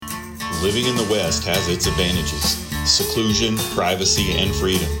living in the West has its advantages: seclusion, privacy, and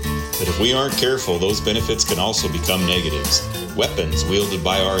freedom. But if we aren't careful, those benefits can also become negatives, weapons wielded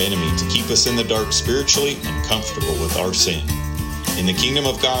by our enemy to keep us in the dark spiritually and comfortable with our sin. In the kingdom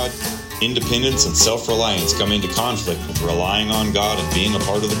of God, independence and self-reliance come into conflict with relying on God and being a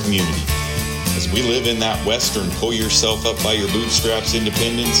part of the community. As we live in that Western pull yourself up by your bootstraps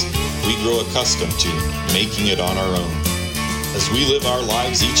independence, we grow accustomed to making it on our own. As we live our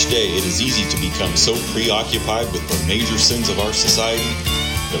lives each day, it is easy to become so preoccupied with the major sins of our society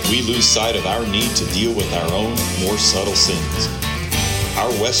that we lose sight of our need to deal with our own more subtle sins.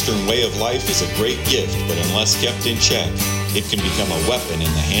 Our Western way of life is a great gift, but unless kept in check, it can become a weapon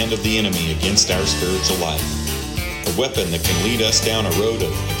in the hand of the enemy against our spiritual life. A weapon that can lead us down a road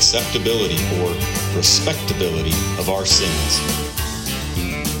of acceptability or respectability of our sins.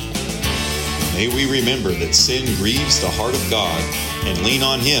 May we remember that sin grieves the heart of God and lean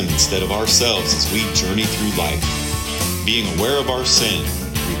on Him instead of ourselves as we journey through life. Being aware of our sin,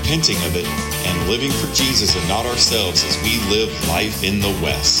 repenting of it, and living for Jesus and not ourselves as we live life in the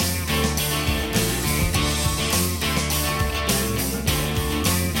West.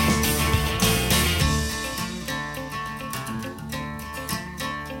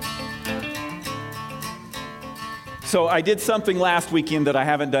 So I did something last weekend that I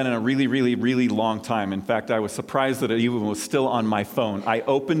haven't done in a really long time. In fact, I was surprised that it even was still on my phone. I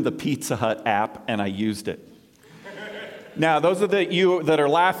opened the Pizza Hut app and I used it. Now, those of you that are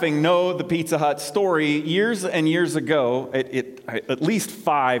laughing know the Pizza Hut story. Years and years ago, at least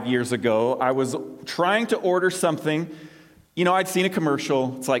 5 years ago, I was trying to order something. You know, I'd seen a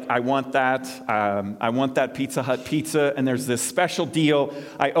commercial. It's like, I want that Pizza Hut pizza, and there's this special deal.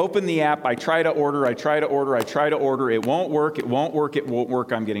 I open the app, I try to order. It won't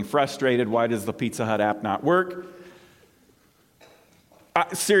work. I'm getting frustrated. Why does the Pizza Hut app not work?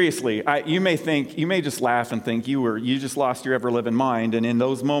 Seriously, you may just laugh and think you just lost your ever-living mind, and in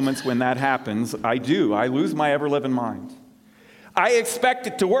those moments when that happens, I lose my ever-living mind. I expect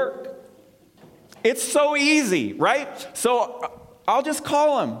it to work. It's so easy, right? So I'll just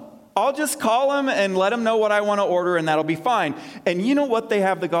call them and let them know what I want to order, and that'll be fine. And you know what they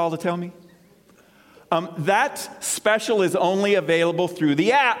have the gall to tell me? That special is only available through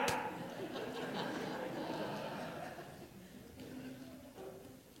the app.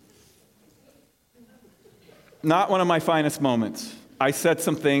 Not one of my finest moments. I said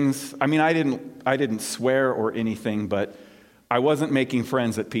some things. I mean, I didn't swear or anything, but I wasn't making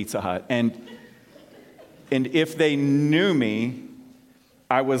friends at Pizza Hut. And if they knew me,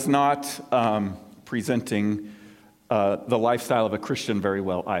 I was not presenting the lifestyle of a Christian very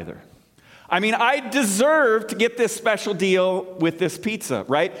well either. I mean, I deserve to get this special deal with this pizza,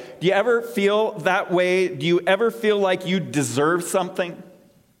 right? Do you ever feel that way? Do you ever feel like you deserve something?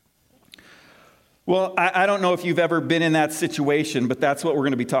 Well, I don't know if you've ever been in that situation, but that's what we're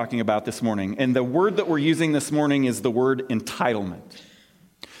going to be talking about this morning. And the word that we're using this morning is the word entitlement.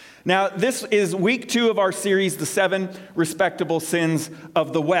 Now, this is week 2 of our series, The 7 Respectable Sins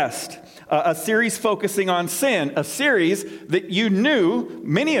of the West, a series focusing on sin, a series that you knew,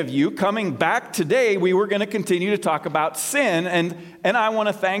 many of you, coming back today, we were going to continue to talk about sin, and I want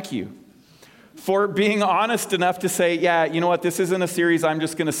to thank you for being honest enough to say, yeah, you know what, this isn't a series I'm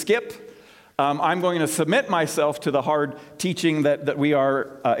just going to skip. I'm going to submit myself to the hard teaching that we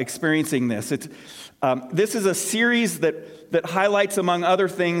are experiencing this. This is a series that highlights, among other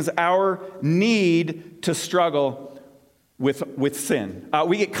things, our need to struggle with sin.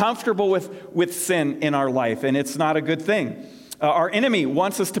 We get comfortable with sin in our life, and it's not a good thing. Our enemy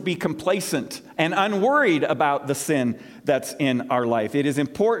wants us to be complacent and unworried about the sin that's in our life. It is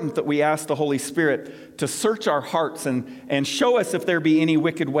important that we ask the Holy Spirit to search our hearts and show us if there be any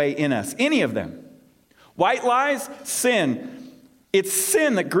wicked way in us, any of them. White lies, sin. It's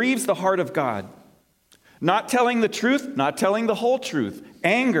sin that grieves the heart of God. Not telling the truth, not telling the whole truth.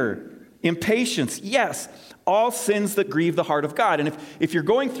 Anger, impatience, yes, all sins that grieve the heart of God. And if you're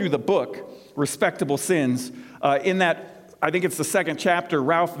going through the book, Respectable Sins, in that, I think it's the 2nd chapter,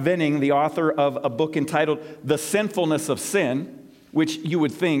 Ralph Venning, the author of a book entitled The Sinfulness of Sin, which you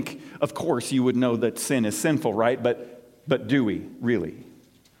would think, of course, you would know that sin is sinful, right? But do we really?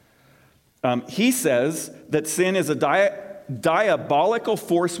 He says that sin is a diabolical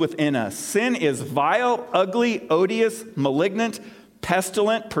force within us. Sin is vile, ugly, odious, malignant,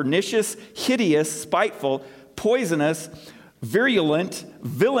 pestilent, pernicious, hideous, spiteful, poisonous, virulent,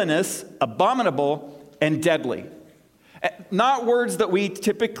 villainous, abominable, and deadly. Not words that we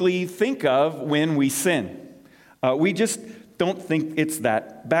typically think of when we sin. We just don't think it's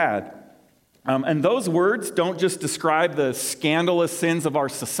that bad. And those words don't just describe the scandalous sins of our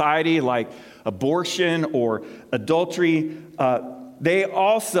society like abortion or adultery. They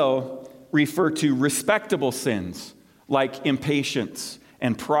also refer to respectable sins like impatience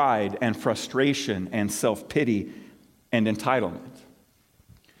and pride and frustration and self-pity and entitlement.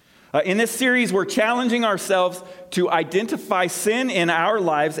 In this series, we're challenging ourselves to identify sin in our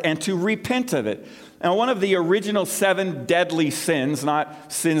lives and to repent of it. Now, one of the original 7 deadly sins,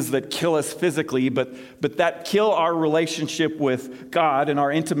 not sins that kill us physically, but that kill our relationship with God and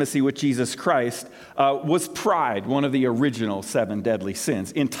our intimacy with Jesus Christ, was pride, one of the original 7 deadly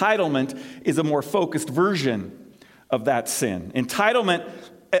sins. Entitlement is a more focused version of that sin. Entitlement,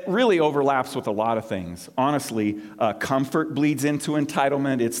 it really overlaps with a lot of things. Honestly, comfort bleeds into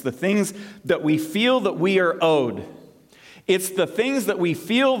entitlement. It's the things that we feel that we are owed. It's the things that we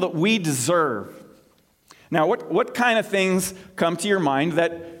feel that we deserve. Now, what kind of things come to your mind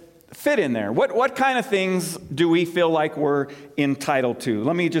that fit in there? What kind of things do we feel like we're entitled to?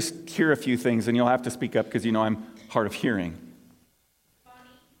 Let me just hear a few things, and you'll have to speak up because you know I'm hard of hearing.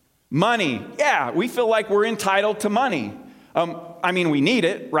 Money. Yeah, we feel like we're entitled to money. I mean, we need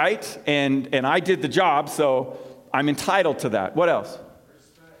it, right? And I did the job, so I'm entitled to that. What else?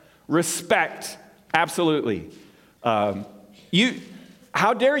 Respect. Absolutely.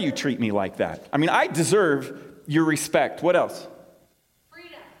 How dare you treat me like that? I mean, I deserve your respect. What else?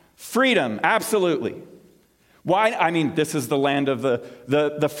 Freedom. Absolutely. Why? I mean, this is the land of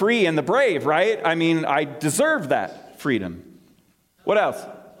the free and the brave, right? I mean, I deserve that freedom. What else?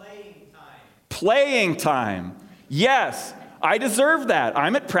 Playing time. Yes. I deserve that.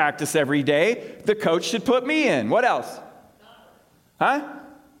 I'm at practice every day. The coach should put me in. What else? Huh?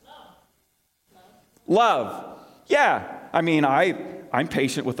 Love. Yeah. I mean, I'm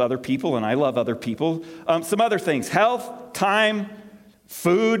patient with other people and I love other people. Some other things. Health, time,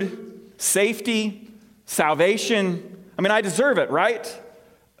 food, safety, salvation. I mean, I deserve it, right?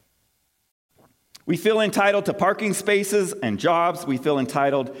 We feel entitled to parking spaces and jobs. We feel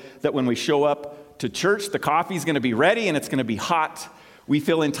entitled that when we show up to church, the coffee's going to be ready and it's going to be hot. We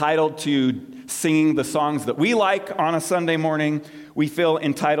feel entitled to singing the songs that we like on a Sunday morning. We feel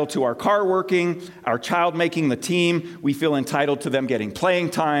entitled to our car working, our child making the team. We feel entitled to them getting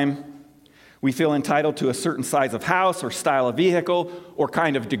playing time. We feel entitled to a certain size of house or style of vehicle or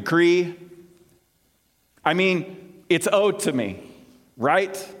kind of degree. I mean, it's owed to me,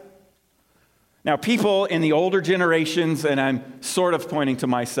 right? Now, people in the older generations, and I'm sort of pointing to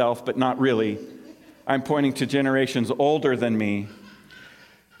myself, but not really, I'm pointing to generations older than me,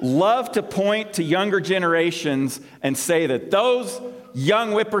 love to point to younger generations and say that those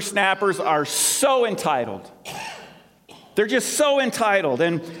young whippersnappers are so entitled. They're just so entitled.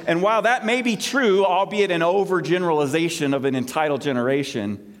 And while that may be true, albeit an overgeneralization of an entitled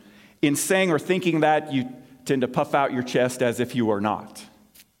generation, in saying or thinking that, you tend to puff out your chest as if you are not.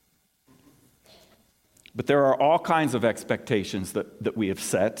 But there are all kinds of expectations that we have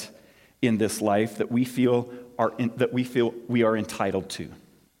set in this life that we feel we are entitled to.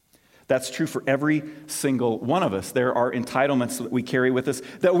 That's true for every single one of us. There are entitlements that we carry with us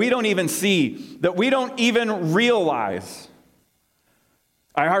that we don't even see, that we don't even realize.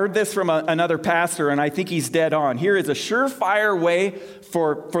 I heard this from another pastor, and I think he's dead on. Here is a surefire way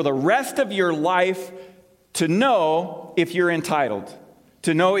for the rest of your life to know if you're entitled,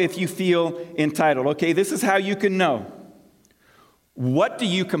 to know if you feel entitled. Okay, this is how you can know. What do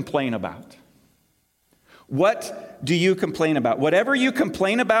you complain about? What do you complain about? Whatever you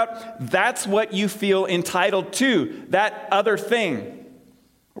complain about, that's what you feel entitled to, that other thing.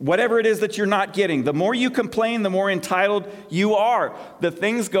 Whatever it is that you're not getting. The more you complain, the more entitled you are. The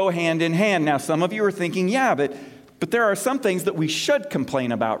things go hand in hand. Now, some of you are thinking, yeah, but there are some things that we should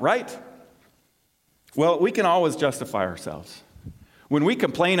complain about, right? Well, we can always justify ourselves. When we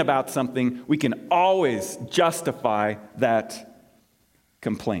complain about something, we can always justify that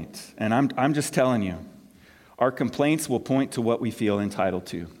complaint. And I'm just telling you, our complaints will point to what we feel entitled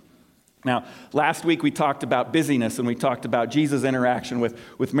to. Now, last week we talked about busyness and we talked about Jesus' interaction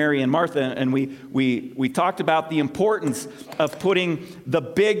with Mary and Martha, and we talked about the importance of putting the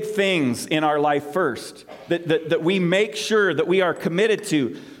big things in our life first, that we make sure that we are committed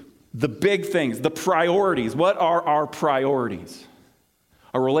to the big things, the priorities. What are our priorities?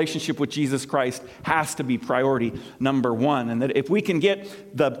 A relationship with Jesus Christ has to be priority number one, and that if we can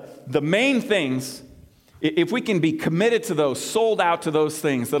get the main things, if we can be committed to those, sold out to those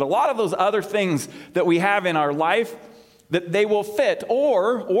things, that a lot of those other things that we have in our life, that they will fit,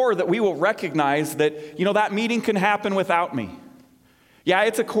 or that we will recognize that, that meeting can happen without me. Yeah,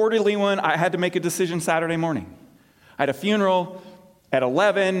 it's a quarterly one. I had to make a decision Saturday morning. I had a funeral. at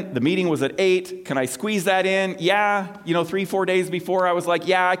 11, the meeting was at 8. Can I squeeze that in? Yeah. 3-4 days before, I was like,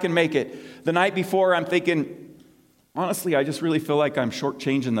 yeah, I can make it. The night before, I'm thinking, honestly, I just really feel like I'm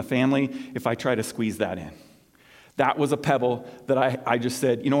shortchanging the family if I try to squeeze that in. That was a pebble that I just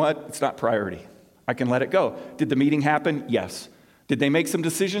said, you know what? It's not priority. I can let it go. Did the meeting happen? Yes. Did they make some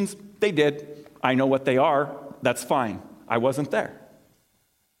decisions? They did. I know what they are. That's fine. I wasn't there.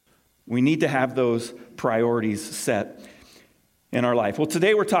 We need to have those priorities set in our life. Well,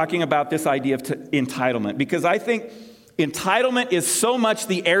 today we're talking about this idea of entitlement, because I think entitlement is so much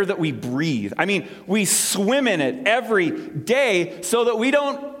the air that we breathe. I mean, we swim in it every day so that we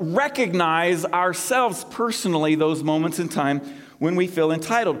don't recognize ourselves personally those moments in time when we feel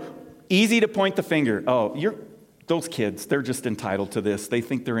entitled. Easy to point the finger. Oh, those kids, they're just entitled to this. They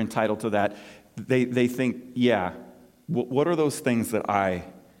think they're entitled to that. They think, yeah, what are those things that I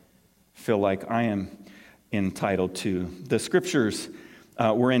feel like I am entitled to? The scriptures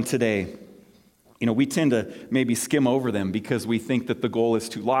we're in today, we tend to maybe skim over them because we think that the goal is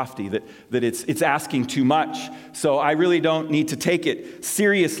too lofty, that it's asking too much. So I really don't need to take it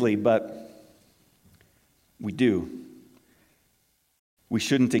seriously, but we do. We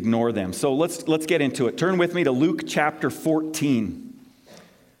shouldn't ignore them. So let's get into it. Turn with me to Luke chapter 14.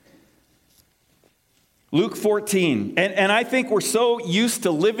 Luke 14. And I think we're so used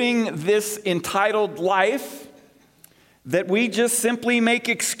to living this entitled life that we just simply make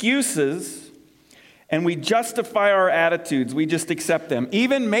excuses and we justify our attitudes. We just accept them.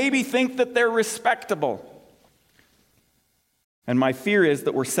 Even maybe think that they're respectable. And my fear is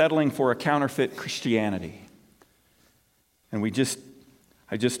that we're settling for a counterfeit Christianity. And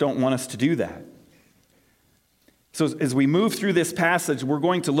I just don't want us to do that. So as we move through this passage, we're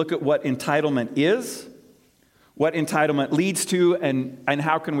going to look at what entitlement is, what entitlement leads to, and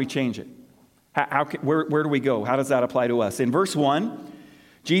how can we change it? Where do we go? How does that apply to us? In verse 1,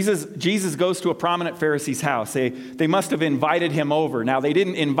 Jesus goes to a prominent Pharisee's house. They must have invited him over. Now, they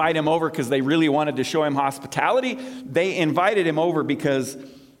didn't invite him over because they really wanted to show him hospitality. They invited him over because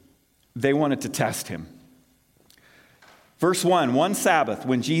they wanted to test him. Verse 1, one Sabbath,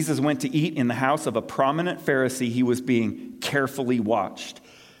 when Jesus went to eat in the house of a prominent Pharisee, he was being carefully watched.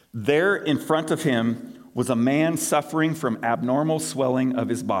 There in front of him was a man suffering from abnormal swelling of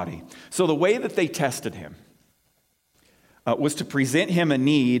his body. So the way that they tested him was to present him a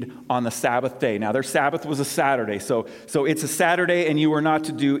need on the Sabbath day. Now, their Sabbath was a Saturday, so it's a Saturday, and you were not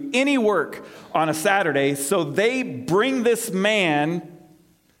to do any work on a Saturday. So they bring this man.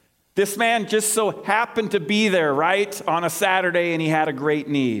 This man just so happened to be there, right, on a Saturday, and he had a great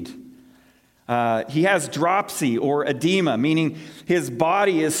need. He has dropsy or edema, meaning his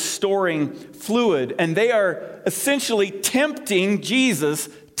body is storing fluid, and they are essentially tempting Jesus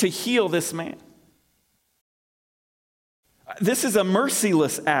to heal this man. This is a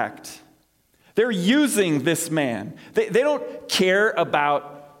merciless act. They're using this man. They don't care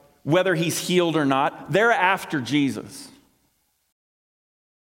about whether he's healed or not. They're after Jesus.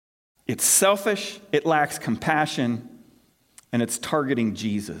 It's selfish, it lacks compassion, and it's targeting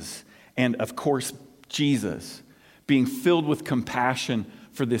Jesus. And of course, Jesus, being filled with compassion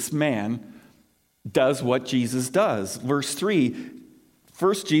for this man, does what Jesus does. Verse 3,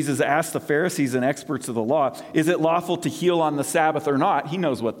 first Jesus asked the Pharisees and experts of the law, is it lawful to heal on the Sabbath or not? He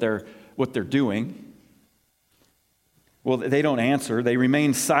knows what they're doing. Well, they don't answer. They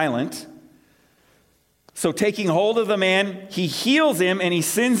remain silent. So taking hold of the man, he heals him and he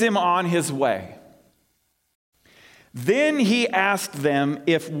sends him on his way. Then he asked them,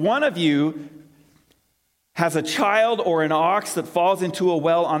 if one of you has a child or an ox that falls into a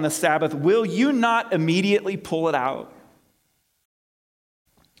well on the Sabbath, will you not immediately pull it out?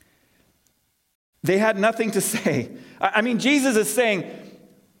 They had nothing to say. I mean, Jesus is saying,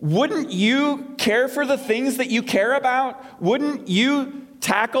 wouldn't you care for the things that you care about? Wouldn't you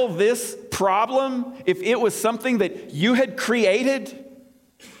tackle this problem if it was something that you had created?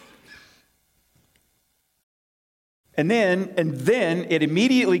 And then it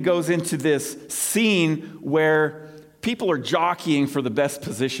immediately goes into this scene where people are jockeying for the best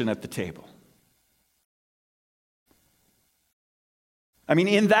position at the table. I mean,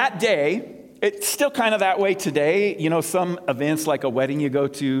 in that day, it's still kind of that way today. You know, some events like a wedding you go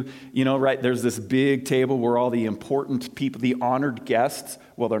to, right, there's this big table where all the important people, the honored guests,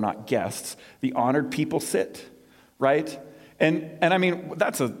 well, they're not guests, the honored people sit, right? And I mean,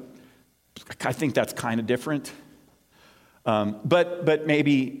 I think that's kind of different. But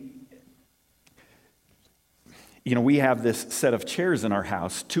maybe, we have this set of chairs in our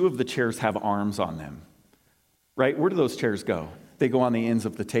house. 2 of the chairs have arms on them, right? Where do those chairs go? They go on the ends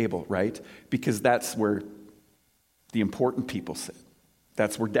of the table, right? Because that's where the important people sit.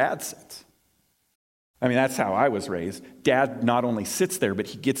 That's where Dad sits. I mean, that's how I was raised. Dad not only sits there, but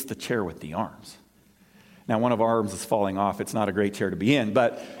he gets the chair with the arms. Now, one of our arms is falling off. It's not a great chair to be in,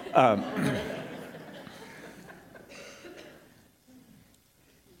 but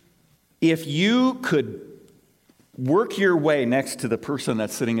if you could work your way next to the person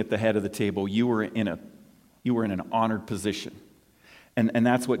that's sitting at the head of the table, you were in an honored position. And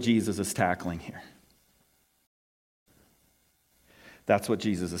that's what Jesus is tackling here. That's what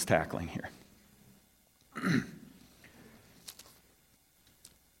Jesus is tackling here.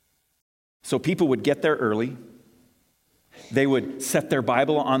 So people would get there early. They would set their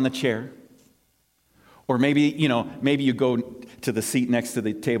Bible on the chair. Or maybe you go to the seat next to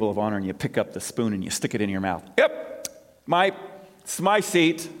the table of honor and you pick up the spoon and you stick it in your mouth. Yep, it's my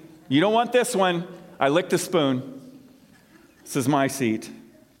seat. You don't want this one. I licked the spoon. This is my seat.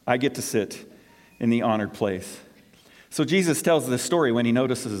 I get to sit in the honored place. So Jesus tells this story when he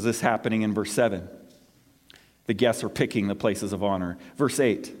notices this happening in verse 7. The guests are picking the places of honor. Verse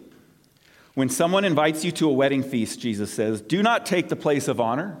 8. When someone invites you to a wedding feast, Jesus says, do not take the place of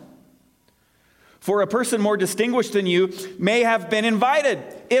honor. For a person more distinguished than you may have been invited.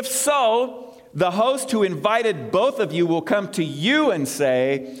 If so, the host who invited both of you will come to you and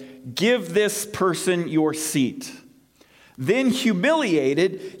say, give this person your seat. Then,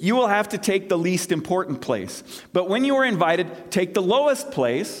 humiliated, you will have to take the least important place. But when you are invited, take the lowest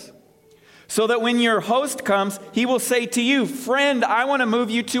place, so that when your host comes, he will say to you, friend, I want to move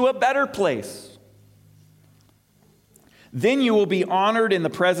you to a better place. Then you will be honored in the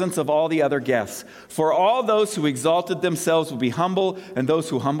presence of all the other guests. For all those who exalted themselves will be humble, and those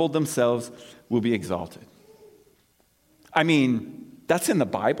who humbled themselves will be exalted. I mean, that's in the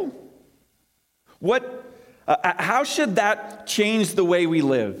Bible. How should that change the way we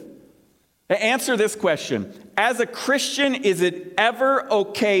live? Answer this question. As a Christian, is it ever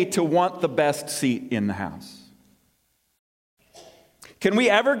okay to want the best seat in the house? Can we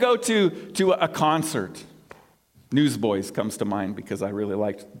ever go to a concert? Newsboys comes to mind because I really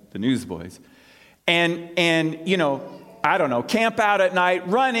liked the Newsboys. And I don't know, camp out at night,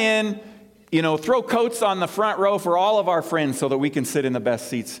 run in, throw coats on the front row for all of our friends so that we can sit in the best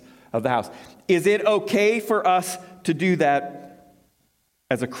seats of the house. Is it okay for us to do that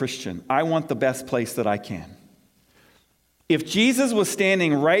as a Christian? I want the best place that I can. If Jesus was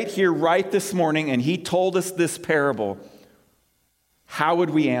standing right here, right this morning, and he told us this parable, how would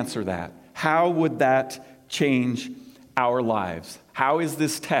we answer that? How would that change our lives? How is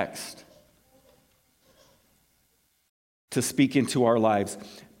this text to speak into our lives?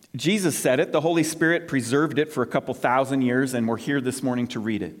 Jesus said it. The Holy Spirit preserved it for a couple thousand years, and we're here this morning to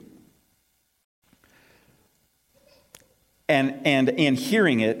read it. And in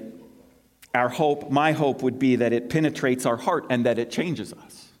hearing it, my hope would be that it penetrates our heart and that it changes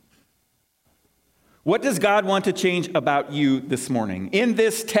us. What does God want to change about you this morning? In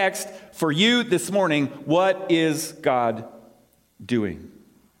this text, for you this morning, what is God doing?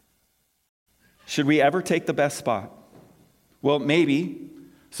 Should we ever take the best spot? Well, maybe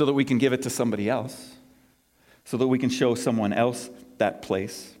so that we can give it to somebody else, so that we can show someone else that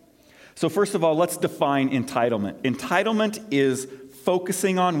place. So first of all, let's define entitlement. Entitlement is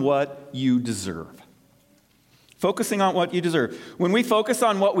focusing on what you deserve. Focusing on what you deserve. When we focus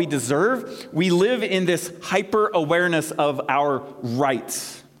on what we deserve, we live in this hyper-awareness of our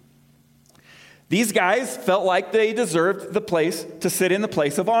rights. These guys felt like they deserved the place to sit in the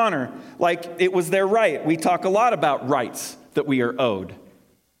place of honor, like it was their right. We talk a lot about rights that we are owed.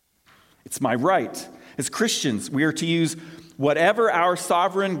 It's my right. As Christians, we are to use whatever our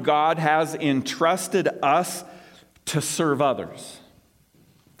sovereign God has entrusted us to serve others.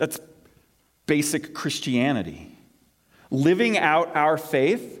 That's basic Christianity. Living out our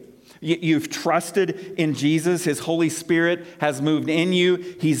faith. You've trusted in Jesus. His Holy Spirit has moved in you.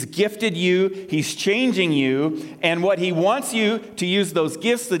 He's gifted you. He's changing you. And what he wants you to use those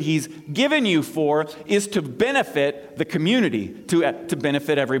gifts that he's given you for is to benefit the community, to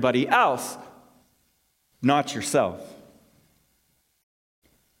benefit everybody else, not yourself.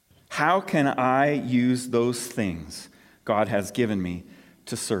 How can I use those things God has given me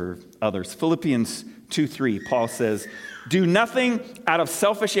to serve others? Philippians 2:3, Paul says, do nothing out of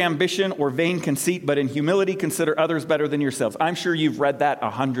selfish ambition or vain conceit, but in humility consider others better than yourselves. I'm sure you've read that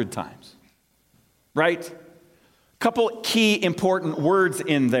 100 times, right? Couple key important words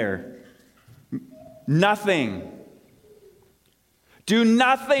in there. Nothing. Do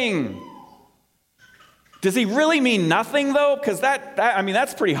nothing. Does he really mean nothing, though? Because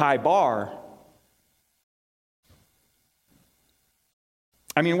that's pretty high bar.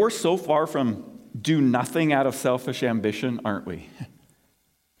 I mean, we're so far from do nothing out of selfish ambition, aren't we?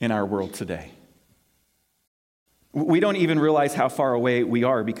 in our world today. We don't even realize how far away we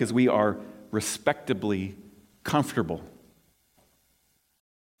are because we are respectably comfortable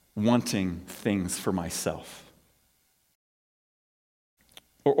wanting things for myself.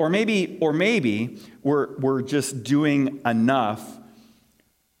 Or maybe we're just doing enough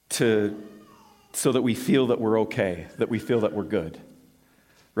so that we feel that we're okay, that we feel that we're good,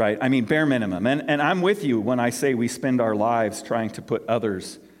 right? I mean, bare minimum. And I'm with you when I say we spend our lives trying to put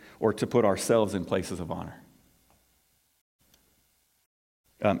others or to put ourselves in places of honor.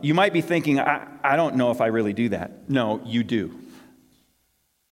 You might be thinking, I don't know if I really do that. No, you do.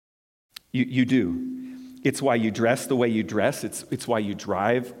 You do. It's why you dress the way you dress. It's why you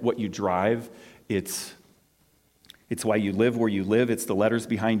drive what you drive. It's why you live where you live. It's the letters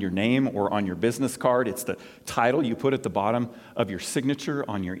behind your name or on your business card. It's the title you put at the bottom of your signature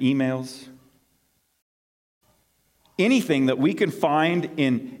on your emails. Anything that we can find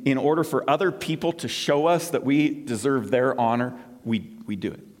in order for other people to show us that we deserve their honor, we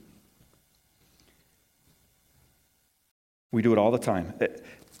do it. We do it all the time.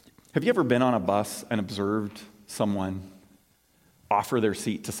 Have you ever been on a bus and observed someone offer their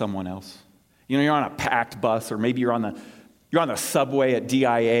seat to someone else? You know, you're on a packed bus, or maybe you're on the subway at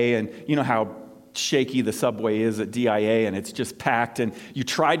DIA, and you know how shaky the subway is at DIA, and it's just packed, and you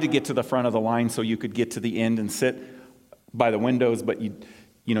tried to get to the front of the line so you could get to the end and sit by the windows, but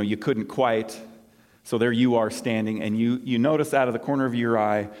you couldn't quite. So there you are standing, and you notice out of the corner of your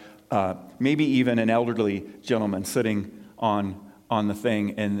eye, maybe even an elderly gentleman sitting on the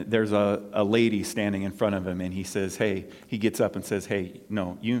thing, and there's a lady standing in front of him, and he gets up and says, hey,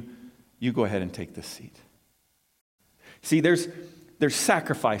 no, you go ahead and take this seat. See, there's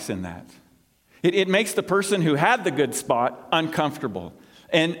sacrifice in that. It makes the person who had the good spot uncomfortable.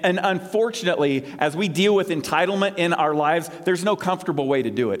 And unfortunately, as we deal with entitlement in our lives, there's no comfortable way to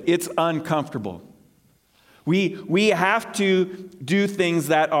do it. It's uncomfortable. We have to do things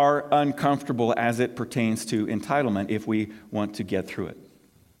that are uncomfortable as it pertains to entitlement if we want to get through it.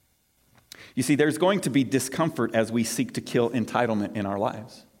 You see, there's going to be discomfort as we seek to kill entitlement in our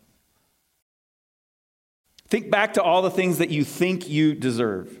lives. Think back to all the things that you think you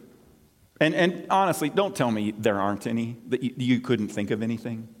deserve. And honestly, don't tell me there aren't any, that you couldn't think of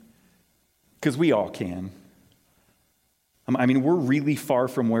anything. Because we all can. I mean, we're really far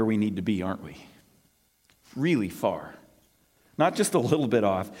from where we need to be, aren't we? Really far. Not just a little bit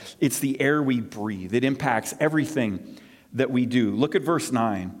off. It's the air we breathe. It impacts everything that we do. Look at verse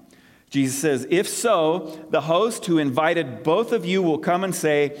 9. Jesus says, if so, the host who invited both of you will come and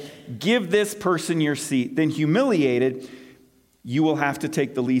say, give this person your seat. Then humiliated, you will have to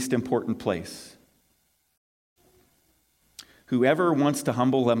take the least important place. Whoever wants to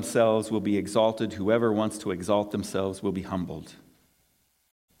humble themselves will be exalted. Whoever wants to exalt themselves will be humbled.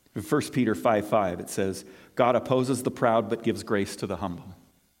 In 1 Peter 5:5, it says, God opposes the proud but gives grace to the humble.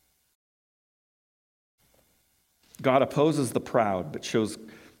 God opposes the proud but shows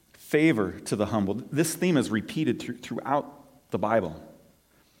favor to the humble. This theme is repeated throughout the Bible.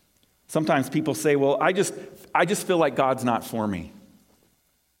 Sometimes people say, well, I just feel like God's not for me.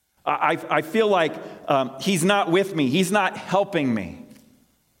 I feel like he's not with me. He's not helping me.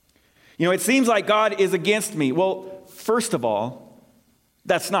 You know, it seems like God is against me. Well, first of all,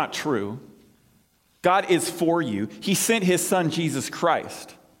 that's not true. God is for you. He sent his son, Jesus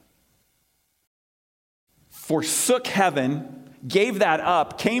Christ. Forsook heaven, gave that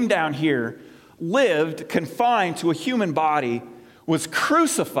up, came down here, lived confined to a human body, was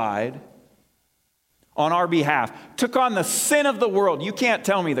crucified on our behalf, took on the sin of the world. You can't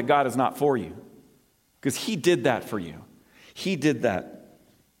tell me that God is not for you, because he did that for you. He did that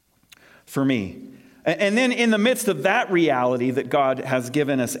for me. And then in the midst of that reality that God has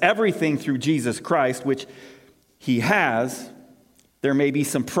given us everything through Jesus Christ, which he has, there may be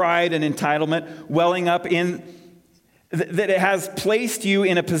some pride and entitlement welling up in that it has placed you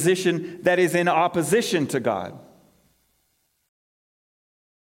in a position that is in opposition to God.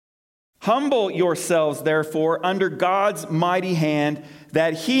 Humble yourselves, therefore, under God's mighty hand,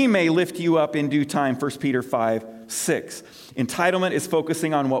 that he may lift you up in due time. 1 Peter 5:6. Entitlement is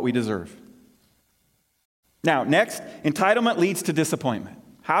focusing on what we deserve. Now, next, entitlement leads to disappointment.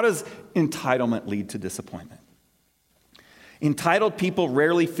 How does entitlement lead to disappointment? Entitled people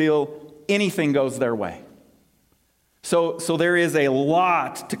rarely feel anything goes their way. So there is a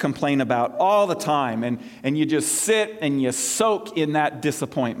lot to complain about all the time, and you just sit and you soak in that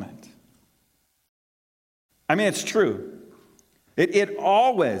disappointment. I mean, it's true. It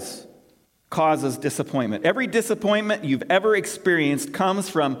always causes disappointment. Every disappointment you've ever experienced comes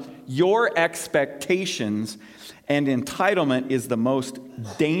from your expectations, and entitlement is the most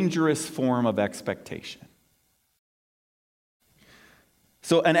dangerous form of expectation.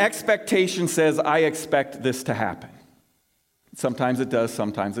 So an expectation says, I expect this to happen. Sometimes it does,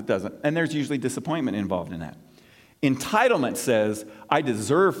 sometimes it doesn't. And there's usually disappointment involved in that. Entitlement says, I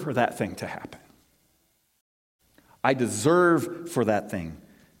deserve for that thing to happen. I deserve for that thing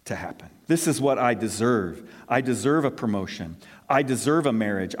to happen. This is what I deserve. I deserve a promotion. I deserve a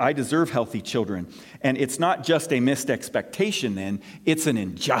marriage. I deserve healthy children. And it's not just a missed expectation then, it's an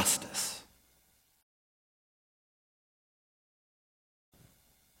injustice.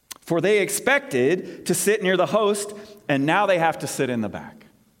 For they expected to sit near the host, and now they have to sit in the back.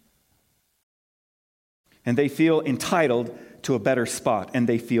 And they feel entitled to a better spot, and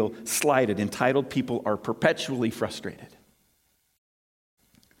they feel slighted. Entitled people are perpetually frustrated.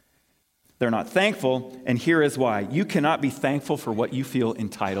 They're not thankful, and here is why. You cannot be thankful for what you feel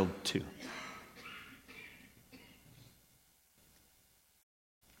entitled to.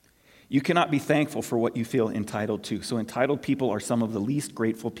 You cannot be thankful for what you feel entitled to. So entitled people are some of the least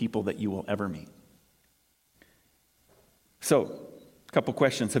grateful people that you will ever meet. So, a couple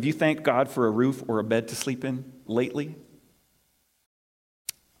questions. Have you thanked God for a roof or a bed to sleep in lately?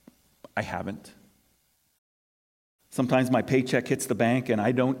 I haven't. Sometimes my paycheck hits the bank and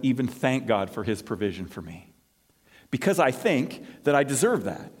I don't even thank God for his provision for me. Because I think that I deserve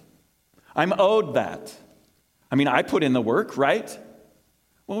that. I'm owed that. I mean, I put in the work, right?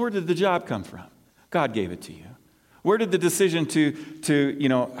 Well, where did the job come from? God gave it to you. Where did the decision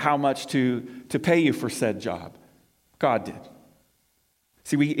to how much to pay you for said job? God did.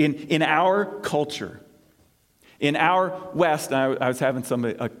 See, in our culture, in our West, and I was having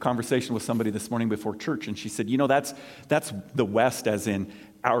a conversation with somebody this morning before church, and she said, that's the West as in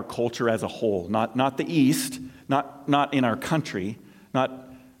our culture as a whole, not the East, not in our country, not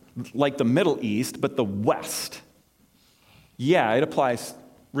like the Middle East, but the West. Yeah, it applies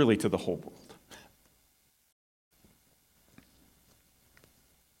really to the whole world.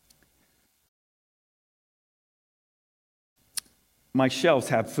 My shelves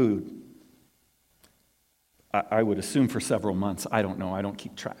have food. I would assume for several months. I don't know. I don't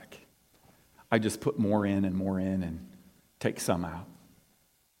keep track. I just put more in and take some out.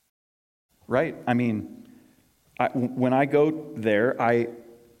 Right? I mean, when I go there,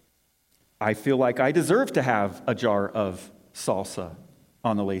 I feel like I deserve to have a jar of salsa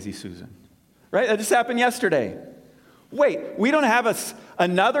on the Lazy Susan. Right? That just happened yesterday. Wait, we don't have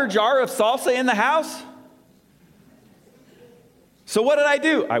another jar of salsa in the house? So what did I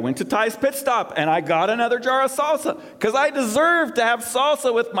do? I went to Ty's Pit Stop and I got another jar of salsa because I deserved to have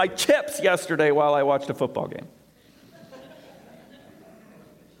salsa with my chips yesterday while I watched a football game.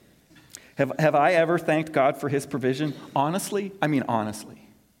 Have I ever thanked God for his provision? Honestly? I mean, honestly.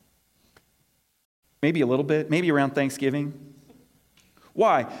 Maybe a little bit, maybe around Thanksgiving.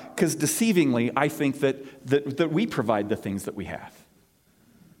 Why? Because deceivingly, I think that we provide the things that we have.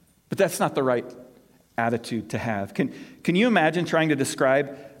 But that's not the right attitude to have. Can you imagine trying to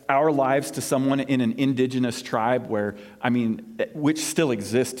describe our lives to someone in an indigenous tribe which still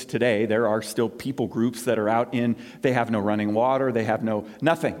exists today? There are still people groups that are out they have no running water, they have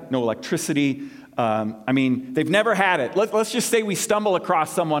nothing, no electricity. They've never had it. Let's just say we stumble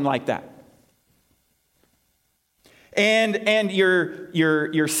across someone like that. And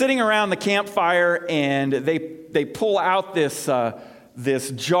you're sitting around the campfire and they pull out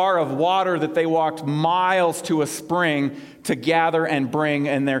this jar of water that they walked miles to a spring to gather and bring,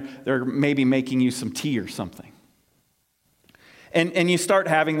 and they're maybe making you some tea or something. And you start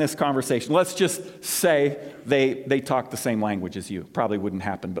having this conversation. Let's just say they talk the same language as you. Probably wouldn't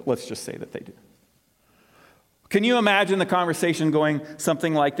happen, but let's just say that they do. Can you imagine the conversation going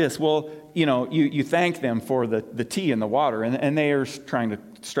something like this? Well, you thank them for the tea and the water, and they are trying to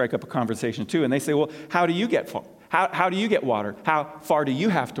strike up a conversation too. And they say, well, how do you get How do you get water? How far do you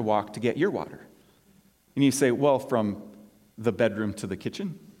have to walk to get your water? And you say, well, from the bedroom to the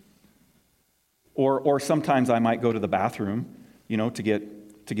kitchen. Or sometimes I might go to the bathroom, to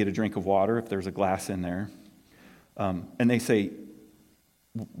get a drink of water if there's a glass in there. And they say,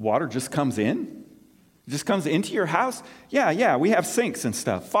 water just comes in? It just comes into your house? Yeah, we have sinks and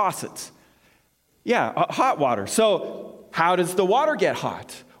stuff, faucets. Yeah, hot water. So how does the water get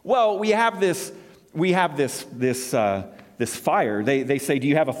hot? Well, we have this fire. They say, do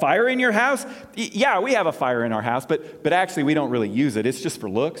you have a fire in your house? Yeah, we have a fire in our house, but actually we don't really use it. It's just for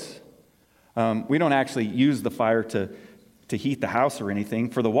looks. We don't actually use the fire to heat the house or anything.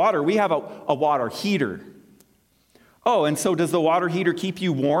 For the water, we have a water heater. Oh, and so does the water heater keep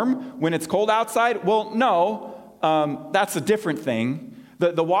you warm when it's cold outside? Well, no, that's a different thing.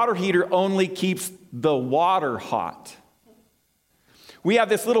 The water heater only keeps the water hot. We have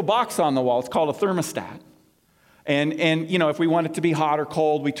this little box on the wall. It's called a thermostat. And if we want it to be hot or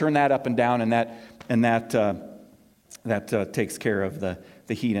cold, we turn that up and down, and that takes care of the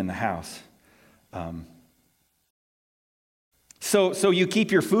heat in the house. So you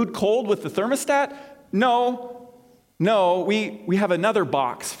keep your food cold with the thermostat? No, we have another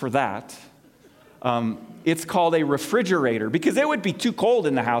box for that. It's called a refrigerator, because it would be too cold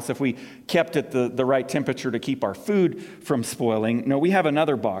in the house if we kept it the right temperature to keep our food from spoiling. No, we have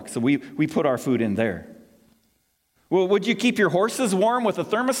another box, so we put our food in there. Well, would you keep your horses warm with a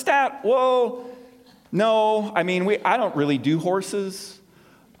thermostat? Well, no. I mean, I don't really do horses.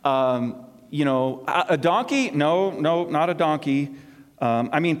 A donkey? No, not a donkey.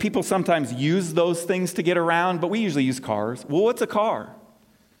 People sometimes use those things to get around, but we usually use cars. Well, what's a car?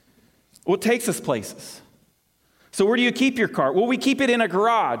 Well, it takes us places. So where do you keep your car? Well, we keep it in a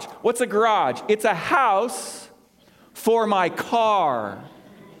garage. What's a garage? It's a house for my car.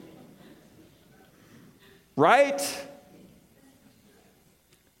 Right?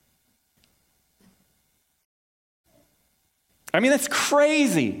 That's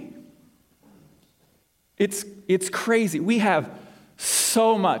crazy. It's crazy. We have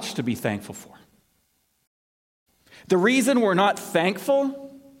so much to be thankful for. The reason we're not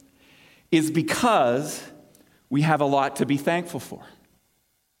thankful is because we have a lot to be thankful for.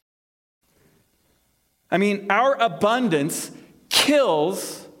 Our abundance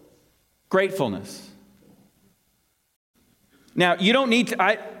kills gratefulness. Now, you don't need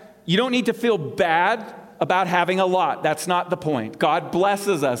to feel bad about having a lot. That's not the point. God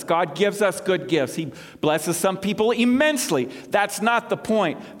blesses us. God gives us good gifts. He blesses some people immensely. That's not the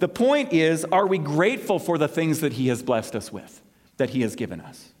point. The point is, are we grateful for the things that He has blessed us with, that He has given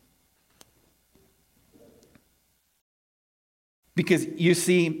us? Because you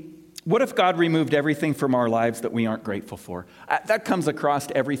see, what if God removed everything from our lives that we aren't grateful for? That comes across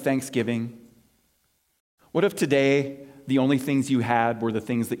every Thanksgiving. What if today the only things you had were the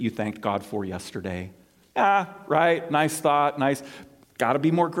things that you thanked God for yesterday? Right, nice thought, nice. Got to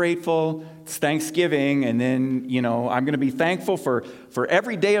be more grateful. It's Thanksgiving, and then, I'm going to be thankful for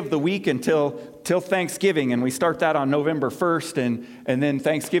every day of the week until Thanksgiving, and we start that on November 1st, and then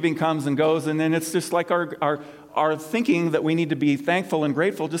Thanksgiving comes and goes, and then it's just like our thinking that we need to be thankful and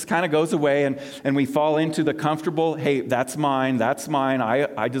grateful just kind of goes away, and we fall into the comfortable, hey, that's mine,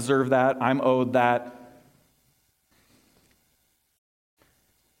 I deserve that, I'm owed that.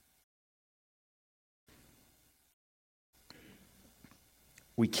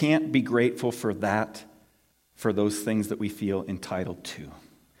 We can't be grateful for those things that we feel entitled to.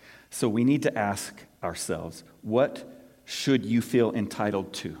 So we need to ask ourselves, what should you feel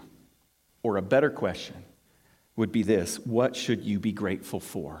entitled to? Or a better question would be this: what should you be grateful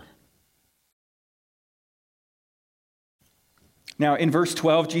for? Now, in verse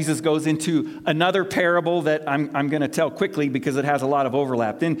 12, Jesus goes into another parable that I'm going to tell quickly because it has a lot of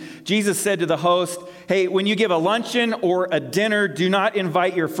overlap. Then Jesus said to the host, hey, when you give a luncheon or a dinner, do not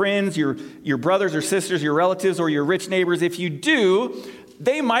invite your friends, your brothers or sisters, your relatives, or your rich neighbors. If you do,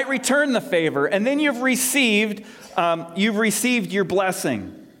 they might return the favor, and then you've received your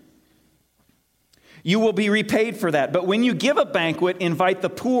blessing. You will be repaid for that. But when you give a banquet, invite the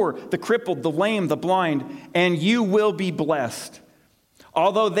poor, the crippled, the lame, the blind, and you will be blessed.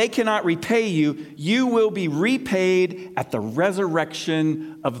 Although they cannot repay you, you will be repaid at the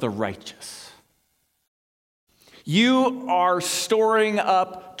resurrection of the righteous. You are storing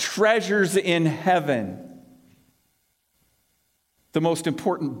up treasures in heaven, the most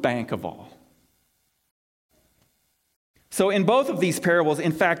important bank of all. So in both of these parables,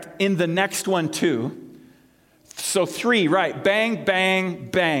 in fact, in the next one too, so 3, right, bang, bang,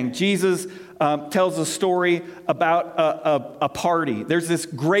 bang. Jesus tells a story about a party. There's this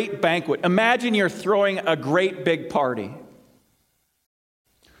great banquet. Imagine you're throwing a great big party.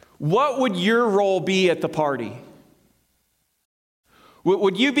 What would your role be at the party?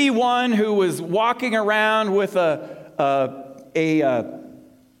 Would you be one who was walking around with a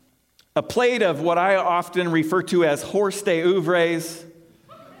plate of what I often refer to as horse d'oeuvres?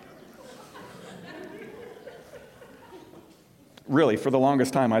 Really, for the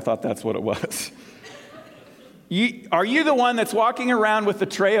longest time, I thought that's what it was. Are you the one that's walking around with a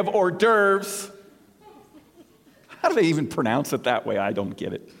tray of hors d'oeuvres? How do they even pronounce it that way? I don't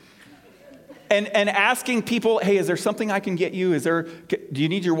get it. And asking people, hey, is there something I can get you? Do you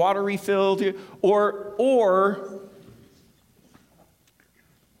need your water refilled? Or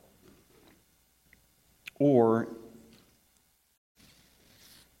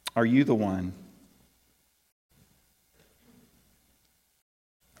Are you the one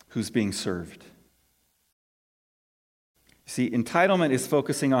who's being served? See, entitlement is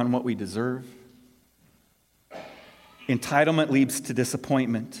focusing on what we deserve. Entitlement leads to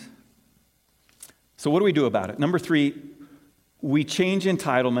disappointment. So what do we do about it? Number 3, we change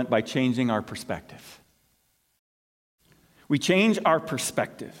entitlement by changing our perspective. We change our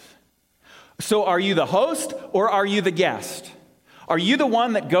perspective. So are you the host or are you the guest? Are you the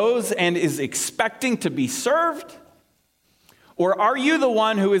one that goes and is expecting to be served? Or are you the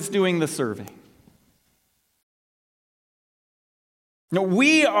one who is doing the serving? No,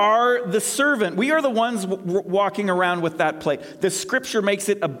 we are the servant. We are the ones walking around with that plate. The scripture makes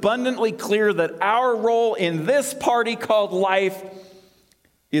it abundantly clear that our role in this party called life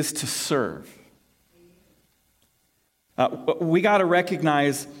is to serve. We got to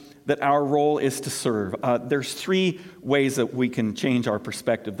recognize that our role is to serve. There's 3 ways that we can change our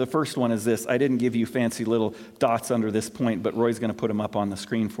perspective. The first one is this. I didn't give you fancy little dots under this point, but Roy's going to put them up on the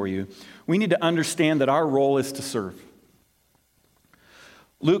screen for you. We need to understand that our role is to serve.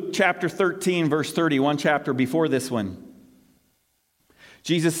 Luke chapter 13, verse 30, one chapter before this one.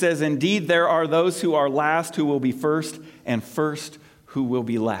 Jesus says, "Indeed, there are those who are last who will be first, and first who will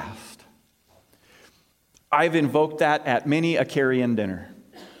be last." I've invoked that at many a carry-in dinner.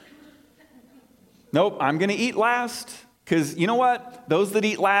 Nope, I'm going to eat last, because you know what? Those that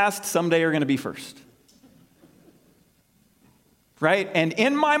eat last someday are going to be first. Right? And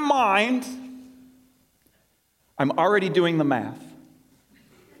in my mind, I'm already doing the math.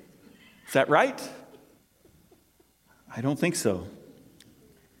 Is that right? I don't think so.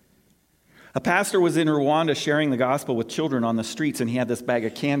 A pastor was in Rwanda sharing the gospel with children on the streets, and he had this bag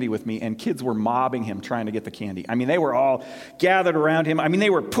of candy with me, and kids were mobbing him trying to get the candy. I mean, they were all gathered around him. I mean, they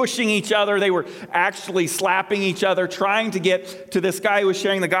were pushing each other. They were actually slapping each other, trying to get to this guy who was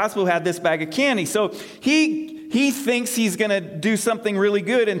sharing the gospel who had this bag of candy. So he thinks he's going to do something really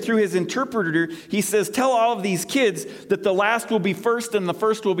good, and through his interpreter, he says, "Tell all of these kids that the last will be first and the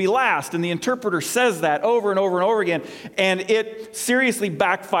first will be last." And the interpreter says that over and over and over again, and it seriously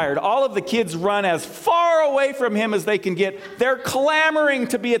backfired. All of the kids run as far away from him as they can get. They're clamoring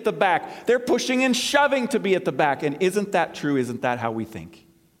to be at the back. They're pushing and shoving to be at the back. And isn't that true? Isn't that how we think?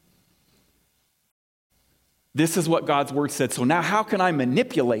 This is what God's word said. So now how can I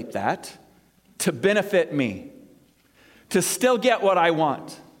manipulate that to benefit me? To still get what I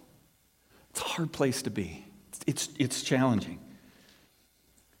want? It's a hard place to be. It's challenging.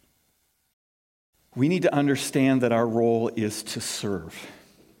 We need to understand that our role is to serve.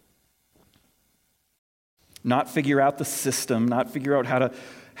 Not figure out the system, not figure out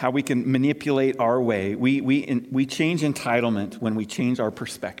how we can manipulate our way. We change entitlement when we change our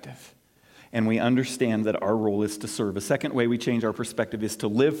perspective. And we understand that our role is to serve. A second way we change our perspective is to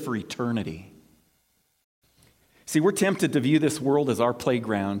live for eternity. See, we're tempted to view this world as our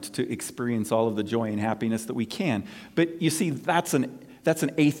playground to experience all of the joy and happiness that we can. But you see, that's an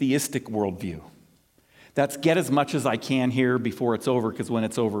atheistic worldview. That's get as much as I can here before it's over, because when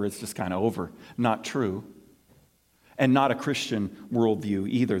it's over, it's just kind of over. Not true. And not a Christian worldview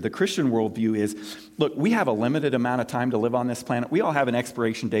either. The Christian worldview is, look, we have a limited amount of time to live on this planet. We all have an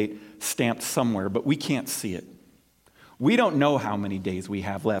expiration date stamped somewhere, but we can't see it. We don't know how many days we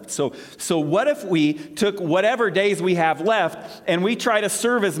have left. So what if we took whatever days we have left and we try to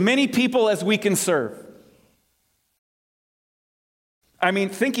serve as many people as we can serve? I mean,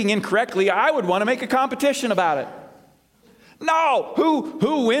 thinking incorrectly, I would want to make a competition about it. No,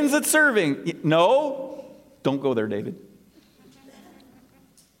 who wins at serving? No, don't go there, David.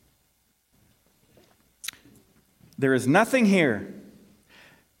 There is nothing here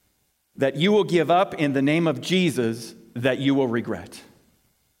that you will give up in the name of Jesus that you will regret.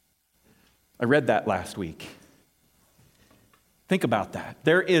 I read that last week. Think about that.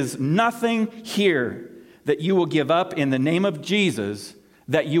 There is nothing here that you will give up in the name of Jesus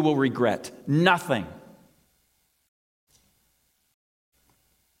that you will regret. Nothing.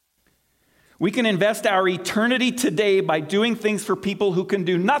 We can invest our eternity today by doing things for people who can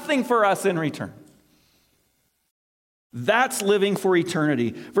do nothing for us in return. That's living for eternity.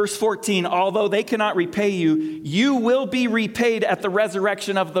 Verse 14, although they cannot repay you, you will be repaid at the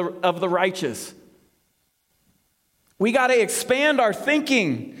resurrection of the righteous. We got to expand our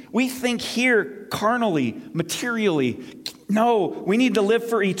thinking. We think here carnally, materially. No, we need to live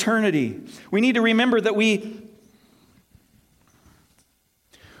for eternity. We need to remember that we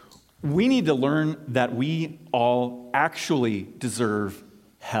need to learn that we all actually deserve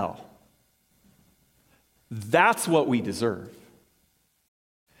hell. That's what we deserve.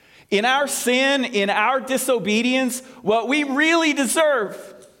 In our sin, in our disobedience, what we really deserve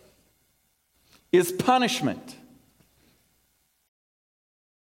is punishment.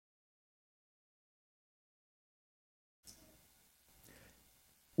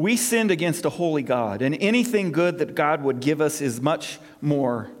 We sinned against a holy God, and anything good that God would give us is much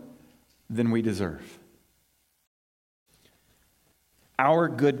more than we deserve. Our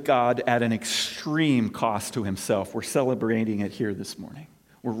good God at an extreme cost to himself. We're celebrating it here this morning.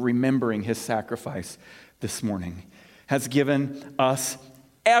 We're remembering his sacrifice this morning. Has given us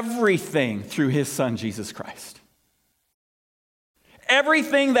everything through his son, Jesus Christ.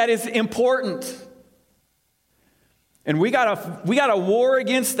 Everything that is important. And we got a war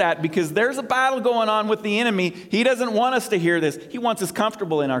against that because there's a battle going on with the enemy. He doesn't want us to hear this. He wants us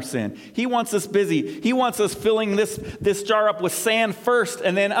comfortable in our sin. He wants us busy. He wants us filling this jar up with sand first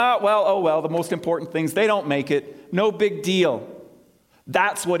and then, the most important things, they don't make it. No big deal.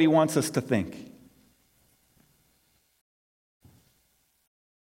 That's what he wants us to think.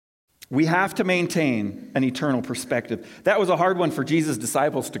 We have to maintain an eternal perspective. That was a hard one for Jesus'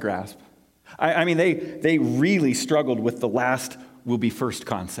 disciples to grasp. I mean, they really struggled with the last will be first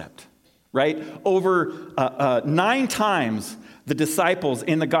concept, right? Over 9 times, the disciples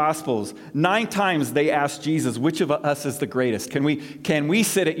in the Gospels, 9 times they asked Jesus, which of us is the greatest? Can we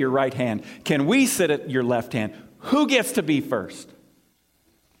sit at your right hand? Can we sit at your left hand? Who gets to be first?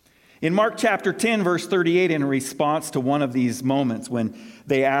 In Mark chapter 10, verse 38, in response to one of these moments when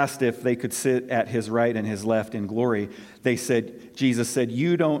they asked if they could sit at his right and his left in glory, Jesus said,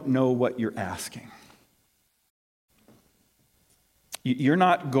 "You don't know what you're asking. You're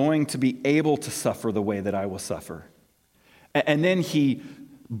not going to be able to suffer the way that I will suffer." And then he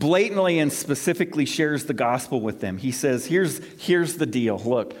blatantly and specifically shares the gospel with them. He says, here's the deal.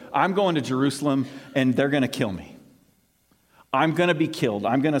 Look, I'm going to Jerusalem and they're going to kill me. I'm going to be killed.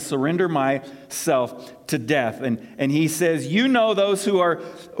 I'm going to surrender myself to death. And he says, you know those who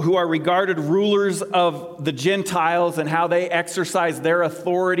are regarded rulers of the Gentiles and how they exercise their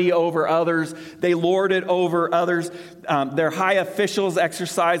authority over others. They lord it over others. Their high officials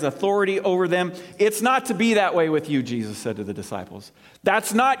exercise authority over them. It's not to be that way with you, Jesus said to the disciples.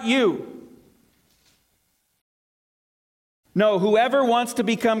 That's not you. No, whoever wants to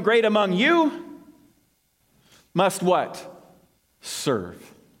become great among you must what? Serve.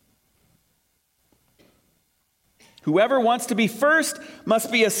 Whoever wants to be first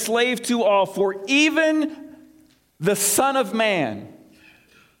must be a slave to all, for even the Son of Man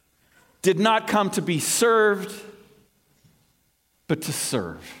did not come to be served, but to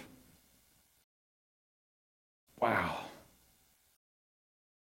serve. Wow.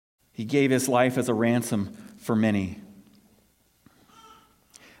 He gave his life as a ransom for many.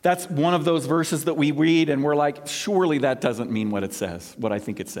 That's one of those verses that we read and we're like, surely that doesn't mean what it says, what I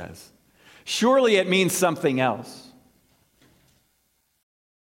think it says. Surely it means something else.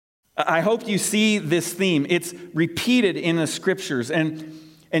 I hope you see this theme. It's repeated in the scriptures. And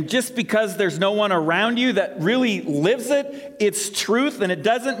just because there's no one around you that really lives it, it's truth, and it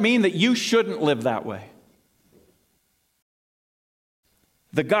doesn't mean that you shouldn't live that way.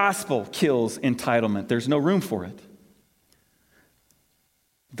 The gospel kills entitlement. There's no room for it.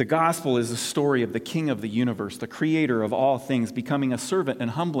 The gospel is a story of the King of the universe, the creator of all things, becoming a servant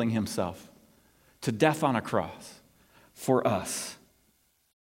and humbling himself to death on a cross for us.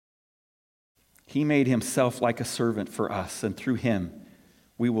 He made himself like a servant for us, and through him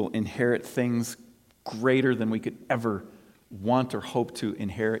we will inherit things greater than we could ever want or hope to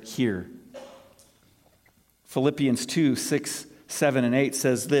inherit here. Philippians 2, 6, 7, and 8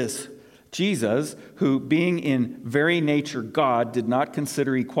 says this, Jesus, who being in very nature God, did not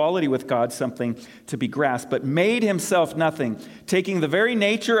consider equality with God something to be grasped, but made himself nothing, taking the very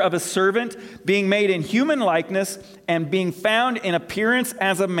nature of a servant, being made in human likeness, and being found in appearance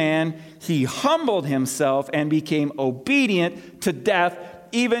as a man, he humbled himself and became obedient to death,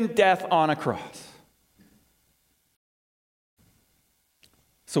 even death on a cross.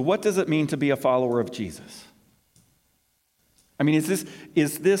 So what does it mean to be a follower of Jesus? I mean,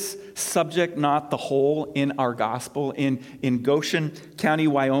 is this subject not the whole in our gospel? In Goshen County,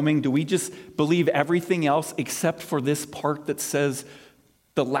 Wyoming, do we just believe everything else except for this part that says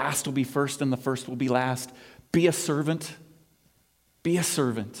the last will be first and the first will be last? Be a servant. Be a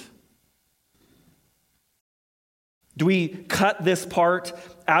servant. Do we cut this part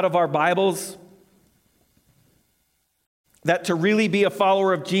out of our Bibles? That to really be a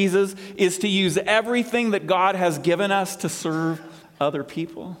follower of Jesus is to use everything that God has given us to serve other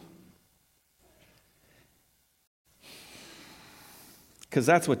people. Because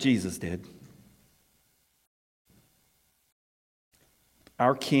that's what Jesus did.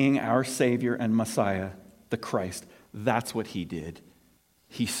 Our King, our Savior, and Messiah, the Christ, that's what he did.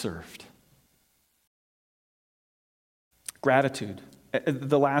 He served. Gratitude.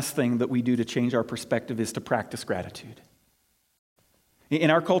 The last thing that we do to change our perspective is to practice gratitude. In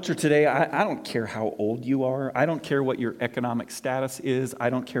our culture today, I don't care how old you are. I don't care what your economic status is. I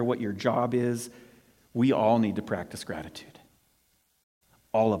don't care what your job is. We all need to practice gratitude.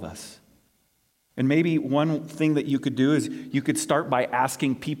 All of us. And maybe one thing that you could do is you could start by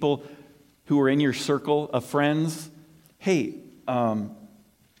asking people who are in your circle of friends, hey, do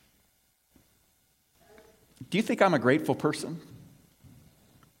you think I'm a grateful person?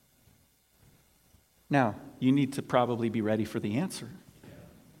 Now, you need to probably be ready for the answer,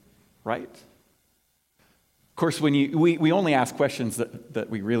 right? Of course, when we only ask questions that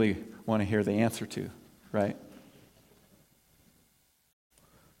we really want to hear the answer to, right?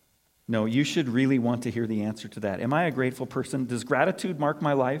 No, you should really want to hear the answer to that. Am I a grateful person? Does gratitude mark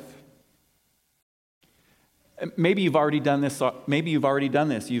my life? Maybe you've already done this.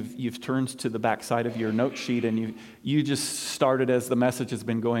 You've turned to the back side of your note sheet and you just started, as the message has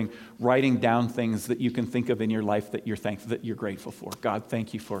been going, writing down things that you can think of in your life that you're thankful, that you're grateful for. God,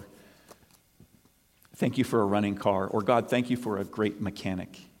 thank you for a running car. Or God, thank you for a great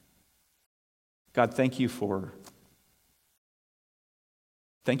mechanic. God, thank you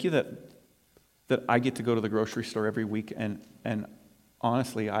that I get to go to the grocery store every week and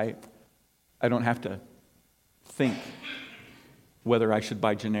honestly, I don't have to think whether I should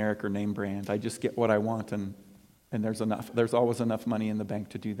buy generic or name brand. I just get what I want and there's enough. There's always enough money in the bank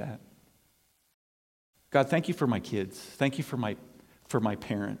to do that. God, thank you for my kids. Thank you for my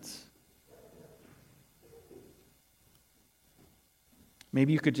parents.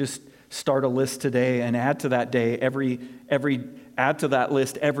 Maybe you could just start a list today and add to that day add to that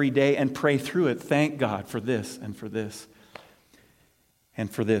list every day and pray through it. Thank God for this and for this and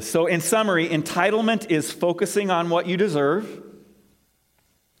for this. So in summary, entitlement is focusing on what you deserve.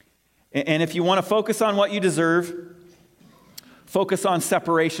 And if you want to focus on what you deserve, focus on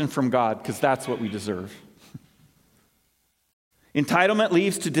separation from God, because that's what we deserve. Entitlement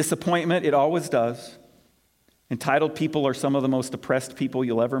leads to disappointment. It always does. Entitled people are some of the most oppressed people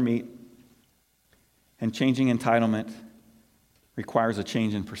you'll ever meet. And changing entitlement requires a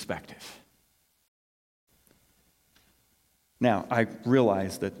change in perspective. Now, I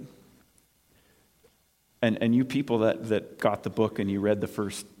realize that, and you people that got the book and you read the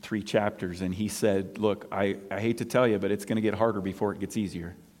first 3 chapters, and he said, look, I hate to tell you, but it's going to get harder before it gets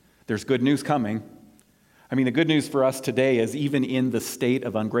easier. There's good news coming. I mean, the good news for us today is even in the state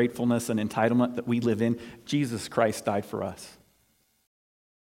of ungratefulness and entitlement that we live in, Jesus Christ died for us.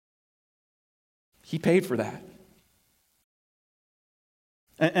 He paid for that.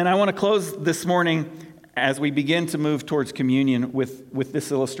 And I want to close this morning as we begin to move towards communion with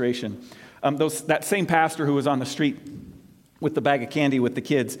this illustration. That same pastor who was on the street with the bag of candy with the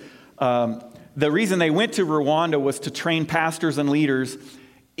kids, the reason they went to Rwanda was to train pastors and leaders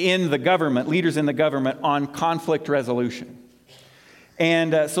in the government, on conflict resolution.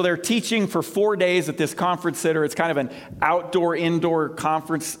 And so they're teaching for 4 days at this conference center. It's kind of an outdoor-indoor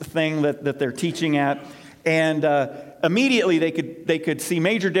conference thing that they're teaching at. And immediately they could see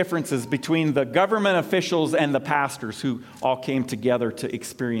major differences between the government officials and the pastors who all came together to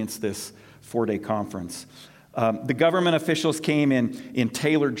experience this 4-day conference. The government officials came in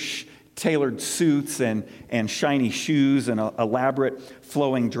tailored suits and shiny shoes and elaborate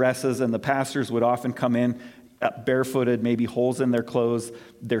flowing dresses, and the pastors would often come in barefooted, maybe holes in their clothes.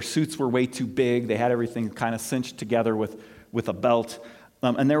 Their suits were way too big. They had everything kind of cinched together with a belt.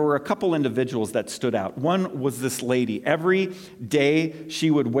 And there were a couple individuals that stood out. One was this lady. Every day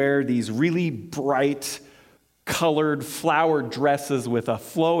she would wear these really bright, colored, flowered dresses with a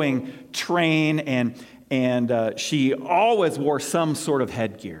flowing train, and she always wore some sort of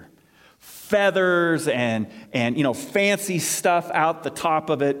headgear. Feathers and fancy stuff out the top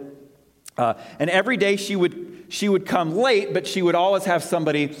of it. And every day she would come late, but she would always have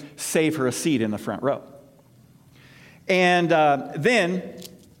somebody save her a seat in the front row. And then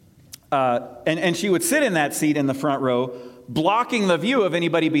she would sit in that seat in the front row, blocking the view of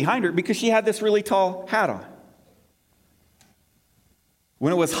anybody behind her because she had this really tall hat on.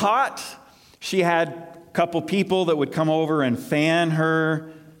 When it was hot, she had a couple people that would come over and fan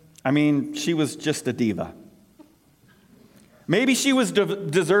her. I mean, she was just a diva. Maybe she was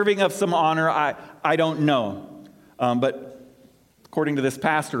deserving of some honor. I don't know. But according to this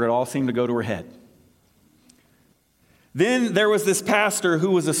pastor, it all seemed to go to her head. Then there was this pastor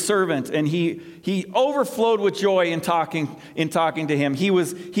who was a servant, and he overflowed with joy in talking to him. He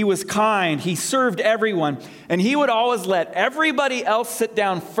was kind. He served everyone, and he would always let everybody else sit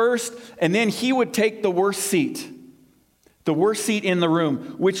down first, and then he would take the worst seat in the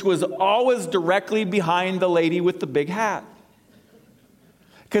room, which was always directly behind the lady with the big hat.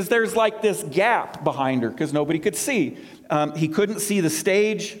 because there's like this gap behind her because nobody could see. He couldn't see the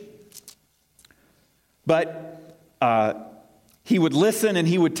stage, but he would listen and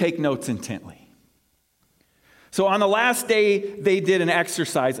he would take notes intently. So on the last day, they did an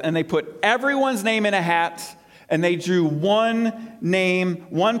exercise and they put everyone's name in a hat and they drew one name,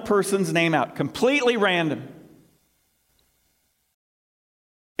 one person's name out, completely random.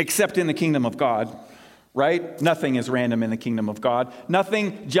 Except in the kingdom of God, right? Nothing is random in the kingdom of God.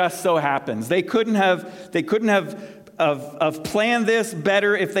 Nothing just so happens. They couldn't have planned this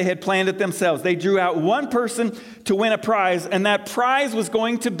better if they had planned it themselves. They drew out one person to win a prize, and that prize was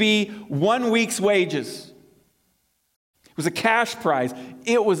going to be 1 week's wages. It was a cash prize.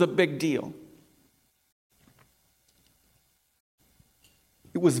 It was a big deal.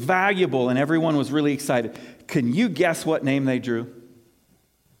 It was valuable, and everyone was really excited. Can you guess what name they drew?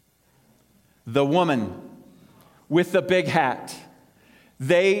 The woman with the big hat.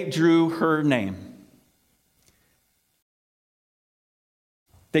 They drew her name.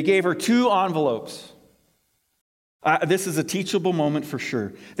 They gave her 2 envelopes. This is a teachable moment for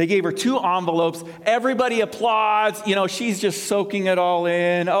sure. They gave her 2 envelopes. Everybody applauds. She's just soaking it all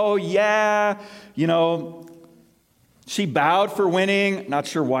in. Oh, yeah. She bowed for winning. Not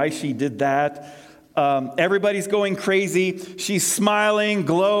sure why she did that. Everybody's going crazy. She's smiling,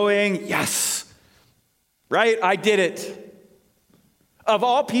 glowing. Yes. Right? I did it. Of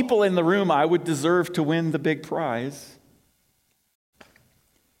all people in the room, I would deserve to win the big prize.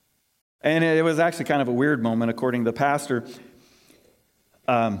 And it was actually kind of a weird moment, according to the pastor.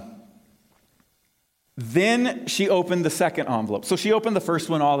 Then she opened the second envelope. So she opened the first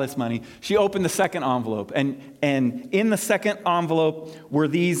one, all this money. She opened the second envelope. And in the second envelope were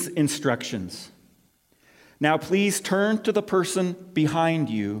these instructions. Now, please turn to the person behind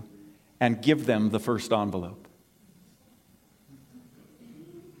you and give them the first envelope.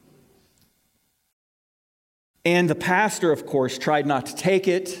 And the pastor, of course, tried not to take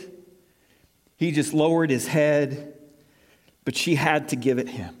it. He just lowered his head, but she had to give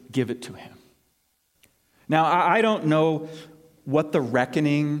it to him. Now, I don't know what the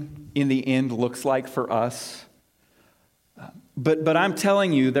reckoning in the end looks like for us, but I'm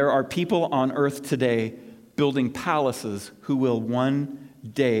telling you, there are people on earth today building palaces who will one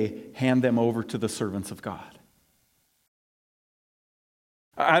day hand them over to the servants of God.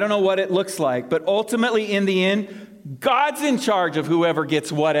 I don't know what it looks like, but ultimately in the end, God's in charge of whoever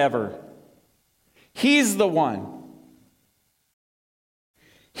gets whatever. He's the one.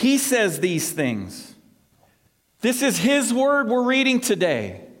 He says these things. This is His word we're reading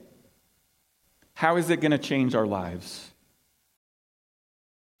today. How is it going to change our lives?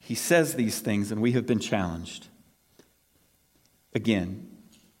 He says these things, and we have been challenged. Again,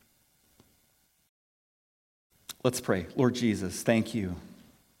 let's pray. Lord Jesus, thank you.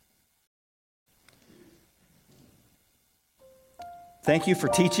 Thank you for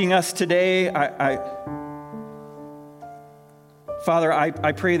teaching us today. Father,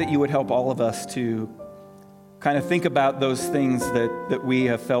 I pray that you would help all of us to kind of think about those things that we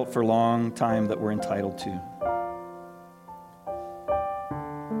have felt for a long time that we're entitled to.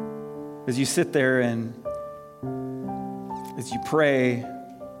 As you sit there and as you pray,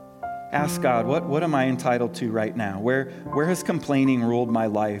 ask God, what am I entitled to right now? Where has complaining ruled my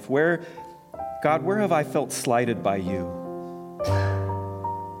life? God, where have I felt slighted by you?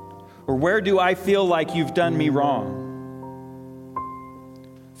 Or where do I feel like you've done me wrong?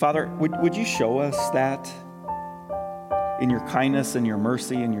 Father, would you show us that in your kindness and your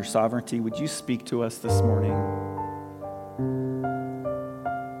mercy and your sovereignty? Would you speak to us this morning?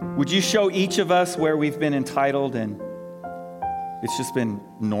 Would you show each of us where we've been entitled and it's just been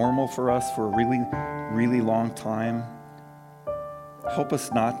normal for us for a really, really long time? Help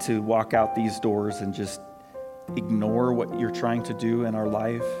us not to walk out these doors and just ignore what you're trying to do in our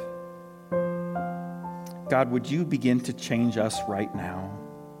life. God, would you begin to change us right now?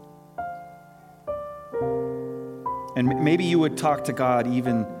 And maybe you would talk to God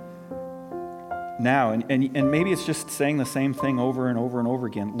even now, and maybe it's just saying the same thing over and over and over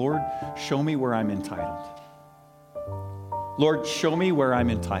again. Lord, show me where I'm entitled. Lord, show me where I'm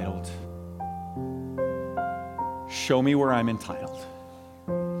entitled. Show me where I'm entitled.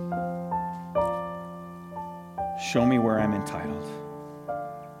 Show me where I'm entitled.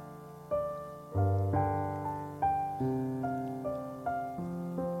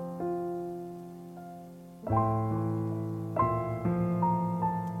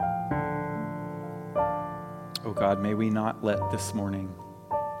 Oh God, may we not let this morning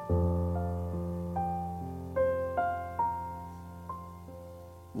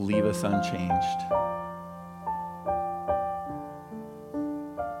leave us unchanged.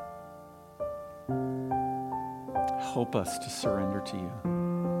 help us to surrender to you.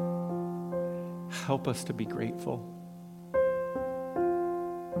 Help us to be grateful.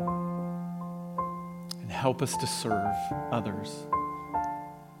 And help us to serve others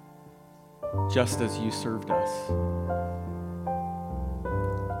just as you served us.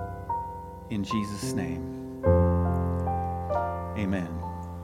 In Jesus' name, amen.